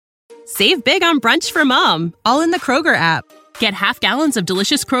Save big on brunch for mom, all in the Kroger app. Get half gallons of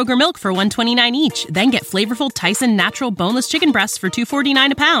delicious Kroger milk for $1.29 each. Then get flavorful Tyson natural boneless chicken breasts for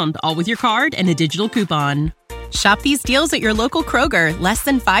 $2.49 a pound, all with your card and a digital coupon. Shop these deals at your local Kroger, less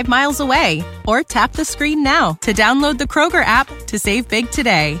than 5 miles away. Or tap the screen now to download the Kroger app to save big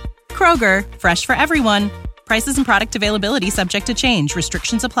today. Kroger, fresh for everyone. Prices and product availability subject to change.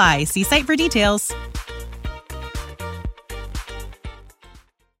 Restrictions apply. See site for details.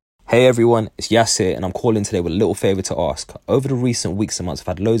 Hey everyone, it's Yas here, and I'm calling today with a little favour to ask. Over the recent weeks and months, I've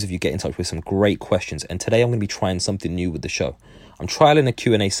had loads of you get in touch with some great questions, and today I'm going to be trying something new with the show. I'm trialling a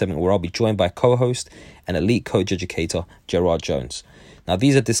Q&A segment where I'll be joined by co-host and elite coach educator, Gerard Jones. Now,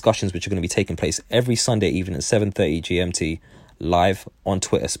 these are discussions which are going to be taking place every Sunday evening at 7:30 GMT, live on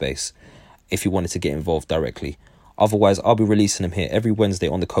Twitter Space, if you wanted to get involved directly. Otherwise, I'll be releasing them here every Wednesday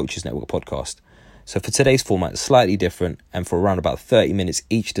on the Coaches Network podcast. So for today's format, slightly different, and for around about 30 minutes,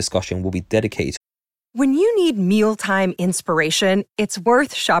 each discussion will be dedicated. When you need mealtime inspiration, it's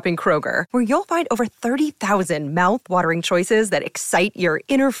worth shopping Kroger, where you'll find over 30,000 mouth-watering choices that excite your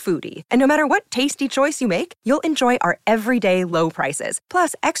inner foodie. And no matter what tasty choice you make, you'll enjoy our everyday low prices,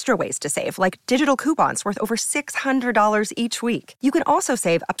 plus extra ways to save, like digital coupons worth over $600 each week. You can also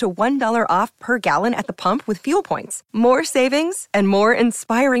save up to $1 off per gallon at the pump with fuel points. More savings and more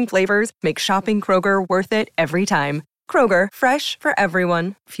inspiring flavors make shopping Kroger worth it every time. Kroger, fresh for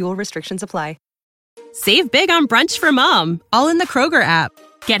everyone. Fuel restrictions apply. Save big on brunch for mom, all in the Kroger app.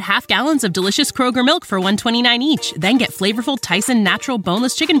 Get half gallons of delicious Kroger milk for $1.29 each. Then get flavorful Tyson natural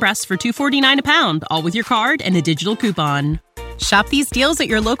boneless chicken breasts for $2.49 a pound, all with your card and a digital coupon. Shop these deals at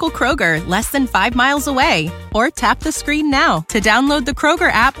your local Kroger, less than 5 miles away. Or tap the screen now to download the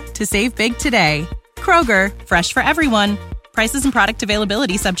Kroger app to save big today. Kroger, fresh for everyone. Prices and product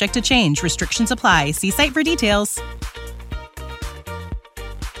availability subject to change. Restrictions apply. See site for details.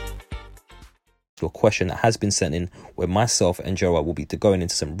 A question that has been sent in, where myself and Gerard will be going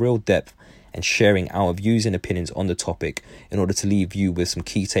into some real depth and sharing our views and opinions on the topic in order to leave you with some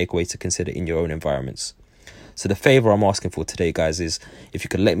key takeaways to consider in your own environments. So the favour I'm asking for today, guys, is if you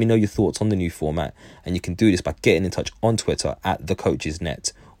could let me know your thoughts on the new format, and you can do this by getting in touch on Twitter at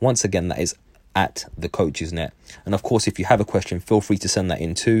 @TheCoachesNet. Once again, that is at @TheCoachesNet. And of course, if you have a question, feel free to send that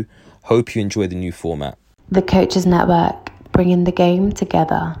in too. Hope you enjoy the new format. The Coaches Network, bringing the game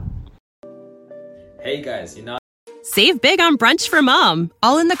together. Hey guys, Save big on brunch for mom,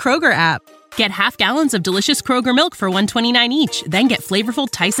 all in the Kroger app. Get half gallons of delicious Kroger milk for $1.29 each. Then get flavorful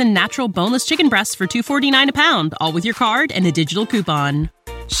Tyson natural boneless chicken breasts for $2.49 a pound, all with your card and a digital coupon.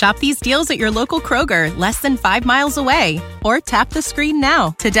 Shop these deals at your local Kroger, less than 5 miles away. Or tap the screen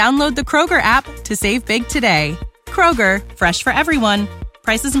now to download the Kroger app to save big today. Kroger, fresh for everyone.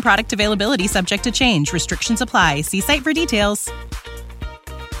 Prices and product availability subject to change. Restrictions apply. See site for details.